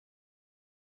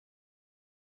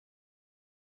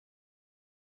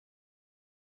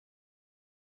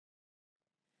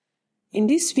In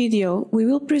this video, we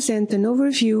will present an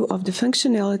overview of the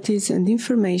functionalities and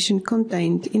information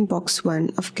contained in Box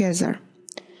 1 of Chesar.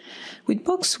 With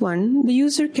Box 1, the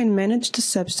user can manage the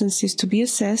substances to be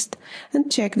assessed and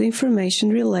check the information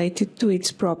related to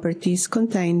its properties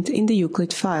contained in the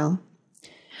IUCLID file.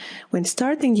 When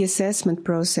starting the assessment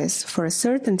process for a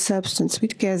certain substance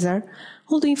with Chesar,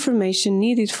 all the information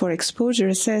needed for exposure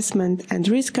assessment and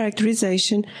risk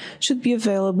characterization should be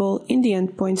available in the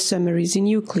endpoint summaries in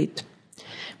IUCLID.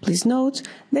 Please note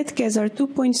that Chesar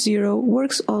 2.0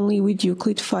 works only with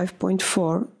IUCLID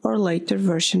 5.4 or later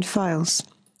version files.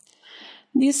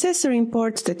 The assessor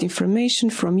imports that information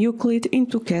from IUCLID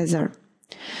into Chesar.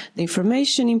 The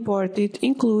information imported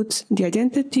includes the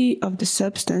identity of the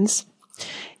substance,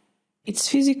 its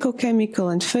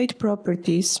physicochemical and fate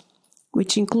properties,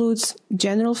 which includes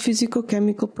general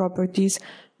physicochemical properties,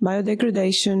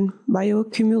 biodegradation,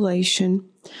 bioaccumulation,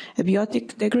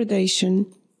 abiotic degradation,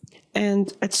 and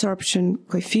adsorption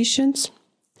coefficients,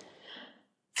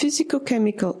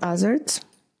 physicochemical hazards,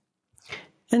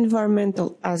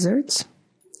 environmental hazards,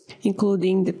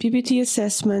 including the PBT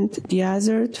assessment, the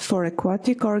hazard for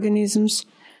aquatic organisms,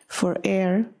 for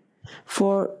air,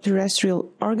 for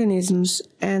terrestrial organisms,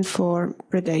 and for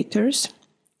predators,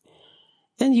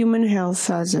 and human health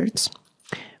hazards,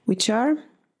 which are,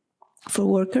 for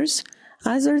workers,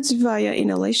 hazards via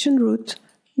inhalation route,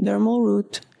 dermal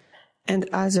route, and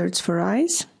hazards for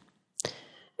eyes,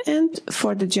 and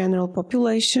for the general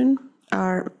population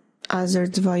are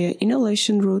hazards via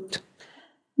inhalation route,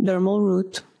 dermal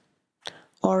route,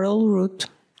 oral route,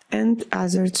 and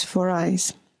hazards for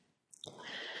eyes.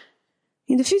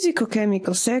 In the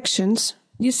physicochemical sections,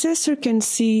 the assessor can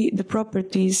see the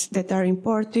properties that are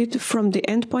imported from the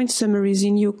endpoint summaries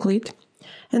in IUCLID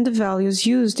and the values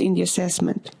used in the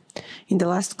assessment. In the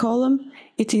last column,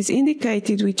 it is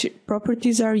indicated which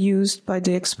properties are used by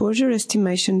the exposure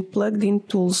estimation plugged-in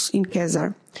tools in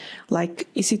Chesar, like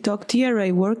ECTOC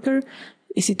TRA worker,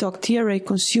 ECTOC TRA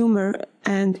consumer,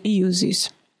 and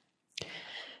EUSIS.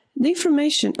 The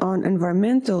information on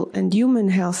environmental and human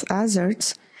health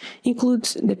hazards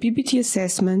includes the PBT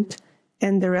assessment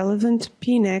and the relevant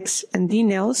PNECs and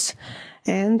DNELs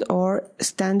and/or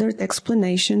standard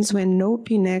explanations when no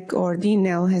PNEC or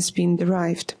DNEL has been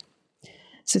derived.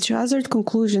 Such hazard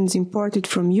conclusions imported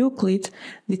from IUCLID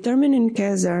determine in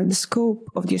Chesar the scope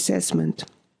of the assessment.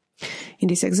 In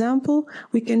this example,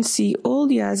 we can see all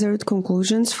the hazard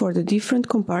conclusions for the different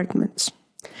compartments.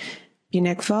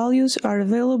 PNEC values are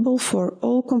available for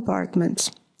all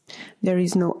compartments. There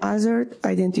is no hazard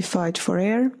identified for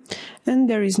air, and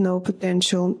there is no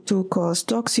potential to cause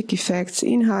toxic effects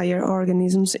in higher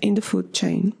organisms in the food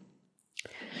chain.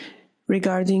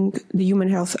 Regarding the human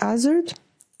health hazard,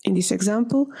 in this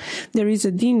example, there is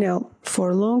a DNEL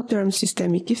for long-term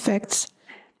systemic effects,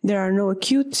 there are no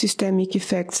acute systemic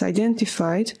effects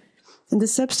identified, and the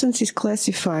substance is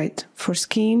classified for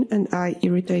skin and eye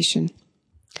irritation.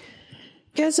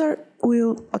 Chesar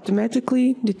will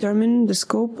automatically determine the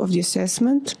scope of the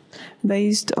assessment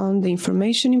based on the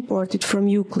information imported from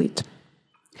IUCLID.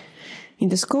 In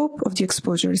the scope of the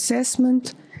exposure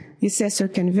assessment, the assessor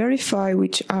can verify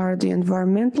which are the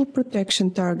environmental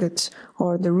protection targets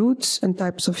or the routes and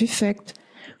types of effect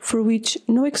for which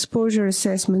no exposure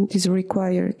assessment is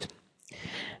required.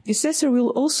 The assessor will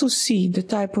also see the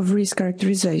type of risk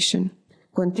characterization,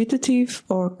 quantitative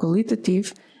or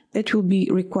qualitative, that will be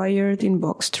required in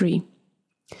Box 3.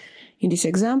 In this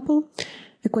example,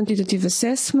 a quantitative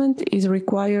assessment is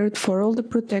required for all the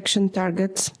protection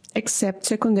targets except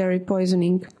secondary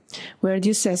poisoning, where the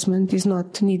assessment is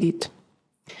not needed.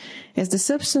 As the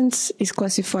substance is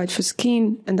classified for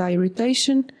skin and eye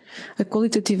irritation, a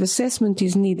qualitative assessment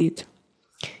is needed.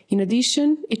 In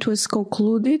addition, it was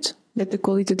concluded that the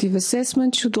qualitative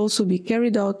assessment should also be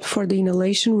carried out for the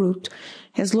inhalation route,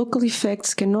 as local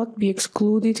effects cannot be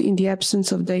excluded in the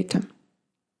absence of data.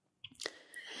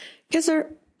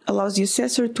 Chesar allows the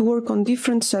assessor to work on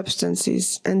different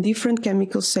substances and different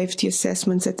chemical safety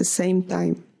assessments at the same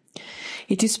time.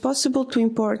 It is possible to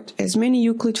import as many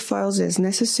IUCLID files as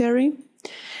necessary,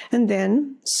 and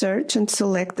then search and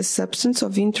select the substance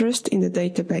of interest in the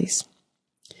database.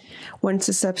 Once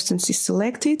a substance is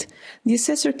selected, the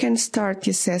assessor can start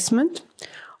the assessment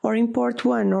or import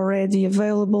one already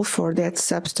available for that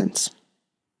substance.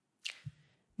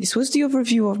 This was the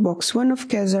overview of Box 1 of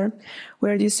Chesar,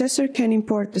 where the assessor can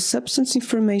import the substance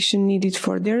information needed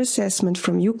for their assessment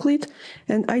from IUCLID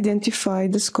and identify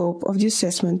the scope of the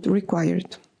assessment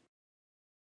required.